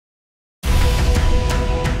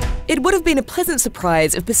It would have been a pleasant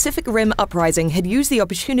surprise if Pacific Rim Uprising had used the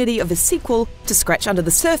opportunity of a sequel to scratch under the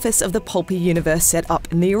surface of the pulpy universe set up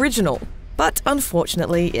in the original. But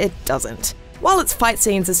unfortunately, it doesn't. While its fight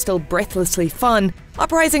scenes are still breathlessly fun,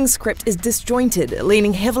 Uprising's script is disjointed,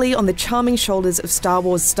 leaning heavily on the charming shoulders of Star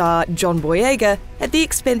Wars star John Boyega at the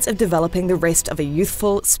expense of developing the rest of a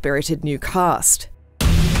youthful, spirited new cast.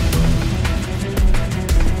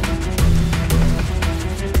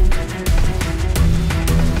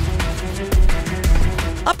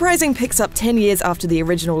 Uprising picks up 10 years after the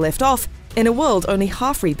original left off, in a world only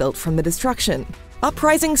half rebuilt from the destruction.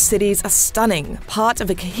 Uprising's cities are stunning, part of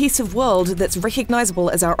a cohesive world that's recognizable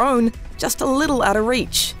as our own, just a little out of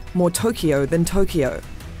reach. More Tokyo than Tokyo.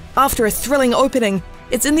 After a thrilling opening,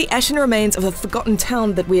 it's in the ashen remains of a forgotten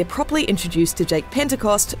town that we are properly introduced to Jake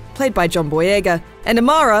Pentecost, played by John Boyega, and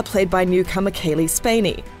Amara, played by newcomer Kaylee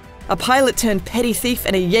Spaney. A pilot turned petty thief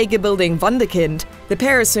and a Jaeger-building wunderkind, the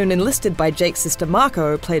pair is soon enlisted by Jake's sister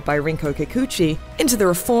Mako, played by Rinko Kikuchi, into the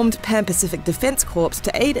reformed Pan-Pacific Defense Corps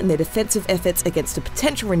to aid in their defensive efforts against a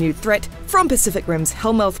potential renewed threat from Pacific Rim's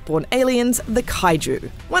Hellmouth-born aliens, the Kaiju.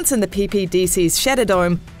 Once in the PPDC's Shadow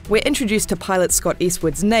Dome, we're introduced to pilot Scott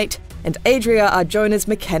Eastwood's Nate and Adria Arjona's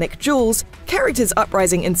mechanic Jules, characters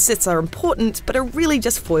Uprising insists are important but are really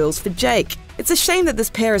just foils for Jake. It's a shame that this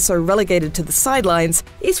pair is so relegated to the sidelines.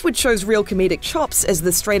 Eastwood shows real comedic chops as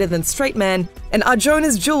the straighter-than-straight man, and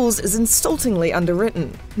Arjona's Jules is insultingly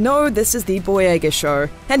underwritten. No, this is the Boyega show,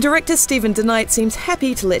 and director Stephen DeKnight seems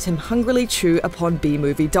happy to let him hungrily chew upon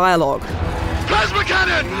B-movie dialogue. Plasma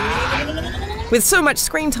cannon! With so much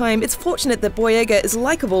screen time, it's fortunate that Boyega is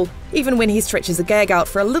likable. Even when he stretches a gag out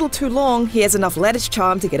for a little too long, he has enough lattice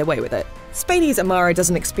charm to get away with it. Spaney's Amara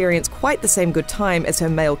doesn't experience quite the same good time as her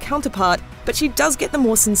male counterpart, but she does get the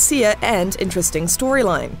more sincere and interesting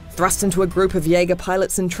storyline. Thrust into a group of Jaeger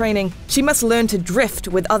pilots in training, she must learn to drift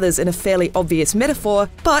with others in a fairly obvious metaphor,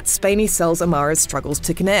 but Spaney sells Amara's struggles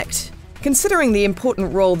to connect. Considering the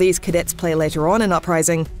important role these cadets play later on in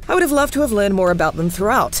Uprising, I would have loved to have learned more about them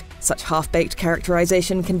throughout. Such half-baked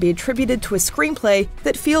characterization can be attributed to a screenplay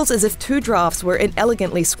that feels as if two drafts were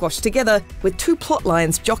inelegantly squashed together, with two plot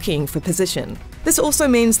lines jockeying for position. This also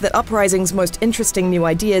means that Uprising's most interesting new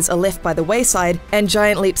ideas are left by the wayside, and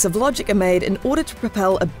giant leaps of logic are made in order to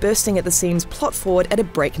propel a bursting-at-the-seams plot forward at a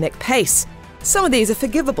breakneck pace. Some of these are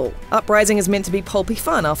forgivable. Uprising is meant to be pulpy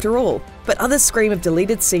fun after all, but others scream of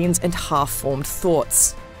deleted scenes and half-formed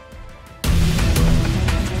thoughts.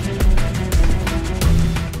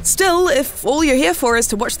 Still, if all you're here for is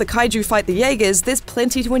to watch the Kaiju fight the Jaegers, there's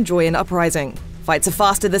plenty to enjoy in Uprising. Fights are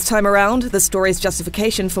faster this time around, the story's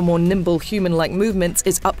justification for more nimble human-like movements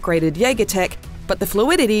is upgraded Jaeger tech, but the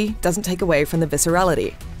fluidity doesn't take away from the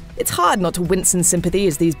viscerality. It's hard not to wince in sympathy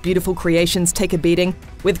as these beautiful creations take a beating,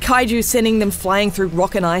 with Kaiju sending them flying through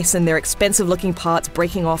rock and ice and their expensive-looking parts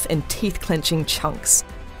breaking off in teeth-clenching chunks.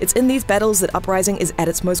 It's in these battles that Uprising is at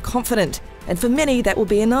its most confident, and for many that will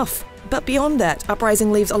be enough. But beyond that,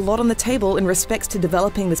 Uprising leaves a lot on the table in respects to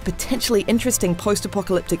developing this potentially interesting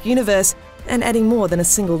post-apocalyptic universe and adding more than a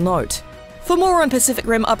single note. For more on Pacific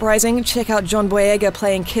Rim Uprising, check out John Boyega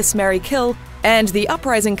playing Kiss, Marry, Kill, and the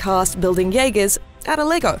Uprising cast building Jaegers out of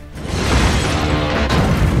Lego.